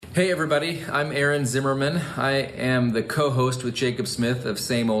Hey everybody, I'm Aaron Zimmerman. I am the co-host with Jacob Smith of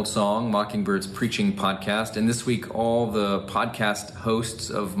Same Old Song, Mockingbird's preaching podcast. And this week, all the podcast hosts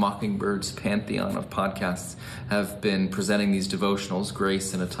of Mockingbird's pantheon of podcasts have been presenting these devotionals,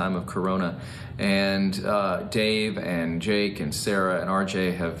 Grace in a Time of Corona. And Dave and Jake and Sarah and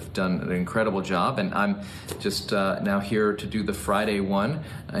RJ have done an incredible job. And I'm just now here to do the Friday one.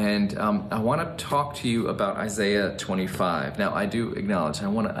 And I want to talk to you about Isaiah 25. Now, I do acknowledge,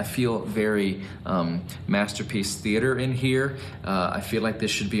 I feel very masterpiece theater in here. I feel like this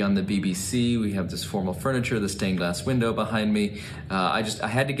should be on the BBC. We have this formal furniture, the stained glass window behind me. I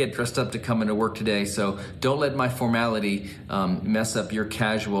had to get dressed up to come into work today, so don't let my formality mess up your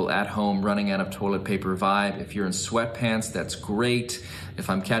casual at-home running out of toilet paper vibe. If you're in sweatpants, that's great. If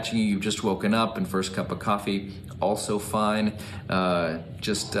I'm catching you, you've just woken up and first cup of coffee, also fine.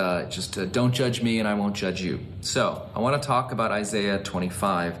 Just don't judge me and I won't judge you. So I want to talk about Isaiah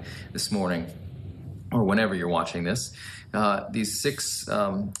 25 this morning, or whenever you're watching this. These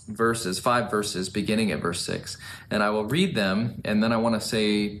five verses beginning at verse 6. And I will read them, and then I want to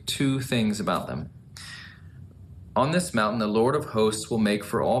say two things about them. On this mountain, the Lord of hosts will make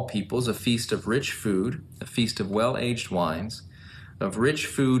for all peoples a feast of rich food, a feast of well-aged wines, of rich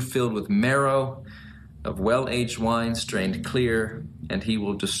food filled with marrow, of well-aged wine strained clear, and he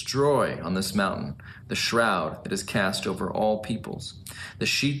will destroy on this mountain the shroud that is cast over all peoples, the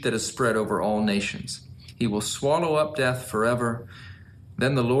sheet that is spread over all nations. He will swallow up death forever.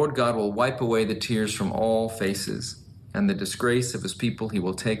 Then the Lord God will wipe away the tears from all faces, and the disgrace of his people he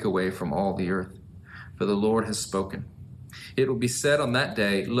will take away from all the earth. For the Lord has spoken. It will be said on that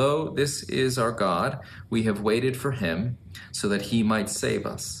day, Lo, this is our God. We have waited for him, so that he might save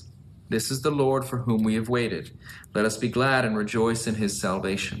us. This is the Lord for whom we have waited. Let us be glad and rejoice in his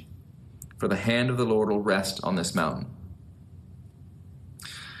salvation. For the hand of the Lord will rest on this mountain.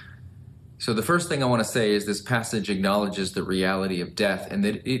 So the first thing I want to say is this passage acknowledges the reality of death and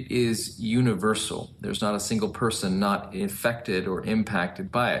that it is universal. There's not a single person not affected or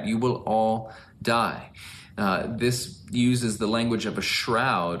impacted by it. You will all die. This uses the language of a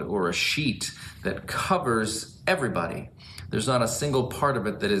shroud or a sheet that covers everybody. There's not a single part of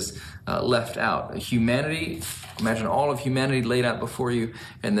it that is left out. Humanity, imagine all of humanity laid out before you,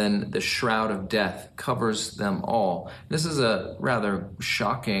 and then the shroud of death covers them all. This is a rather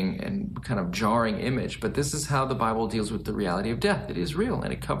shocking and kind of jarring image, but this is how the Bible deals with the reality of death. It is real,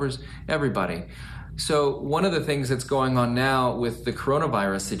 and it covers everybody. So one of the things that's going on now with the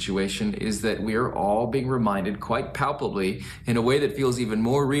coronavirus situation is that we are all being reminded quite palpably in a way that feels even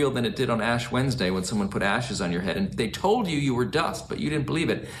more real than it did on Ash Wednesday when someone put ashes on your head and they told you you were dust, but you didn't believe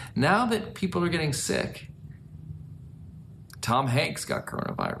it. Now that people are getting sick, Tom Hanks got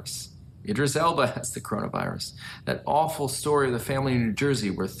coronavirus. Idris Elba has the coronavirus. That awful story of the family in New Jersey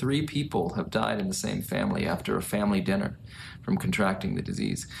where 3 people have died in the same family after a family dinner from contracting the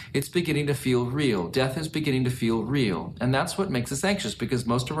disease. It's beginning to feel real. Death is beginning to feel real. And that's what makes us anxious, because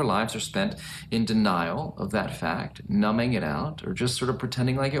most of our lives are spent in denial of that fact, numbing it out, or just sort of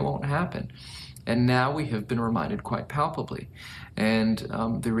pretending like it won't happen. And now we have been reminded quite palpably. And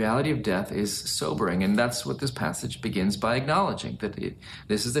the reality of death is sobering. And that's what this passage begins by acknowledging, that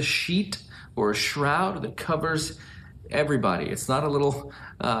this is a sheet or a shroud that covers everybody. It's not a little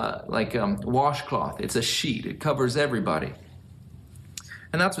washcloth. It's a sheet. It covers everybody.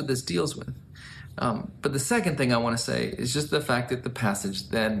 And that's what this deals with. But the second thing I want to say is just the fact that the passage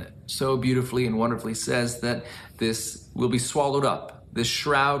then so beautifully and wonderfully says that this will be swallowed up. This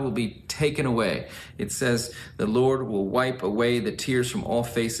shroud will be taken away. It says the Lord will wipe away the tears from all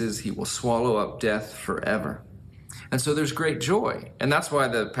faces. He will swallow up death forever. And so there's great joy. And that's why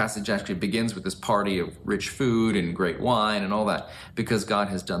the passage actually begins with this party of rich food and great wine and all that, because God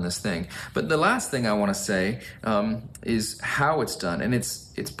has done this thing. But the last thing I want to say is how it's done. And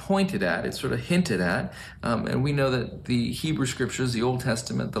it's pointed at, it's sort of hinted at. And we know that the Hebrew scriptures, the Old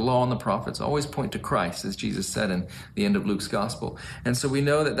Testament, the law and the prophets always point to Christ, as Jesus said in the end of Luke's gospel. And so we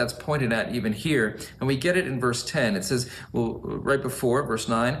know that that's pointed at even here. And we get it in verse 10. It says, well, right before verse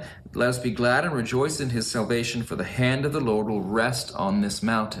 9, let us be glad and rejoice in his salvation, for the hand of the Lord will rest on this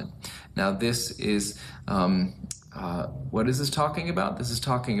mountain. Now this is, what is this talking about? This is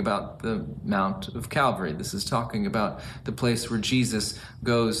talking about the Mount of Calvary. This is talking about the place where Jesus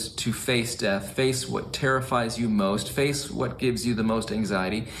goes to face death, face what terrifies you most, face what gives you the most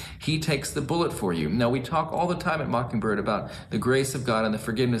anxiety. He takes the bullet for you. Now, we talk all the time at Mockingbird about the grace of God and the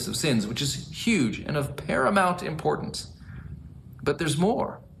forgiveness of sins, which is huge and of paramount importance. But there's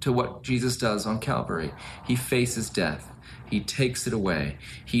more to what Jesus does on Calvary. He faces death. He takes it away.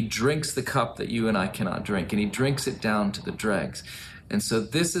 He drinks the cup that you and I cannot drink, and he drinks it down to the dregs. And so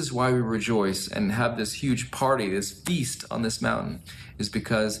this is why we rejoice and have this huge party, this feast on this mountain, is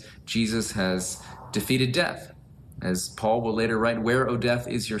because Jesus has defeated death. As Paul will later write, "Where, O death,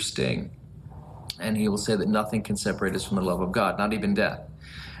 is your sting?" And he will say that nothing can separate us from the love of God, not even death.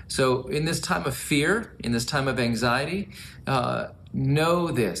 So in this time of fear, in this time of anxiety,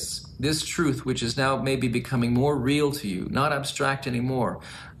 know this truth, which is now maybe becoming more real to you, not abstract anymore,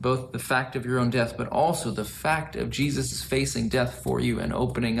 both the fact of your own death, but also the fact of Jesus facing death for you and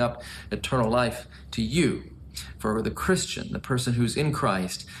opening up eternal life to you. For the Christian, the person who's in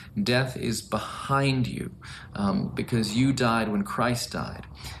Christ, death is behind you because you died when Christ died.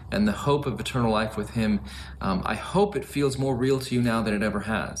 And the hope of eternal life with him, I hope it feels more real to you now than it ever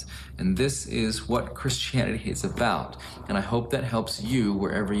has. And this is what Christianity is about. And I hope that helps you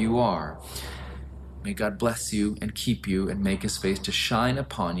wherever you are. May God bless you and keep you and make his face to shine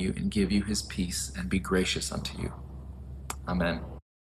upon you and give you his peace and be gracious unto you. Amen.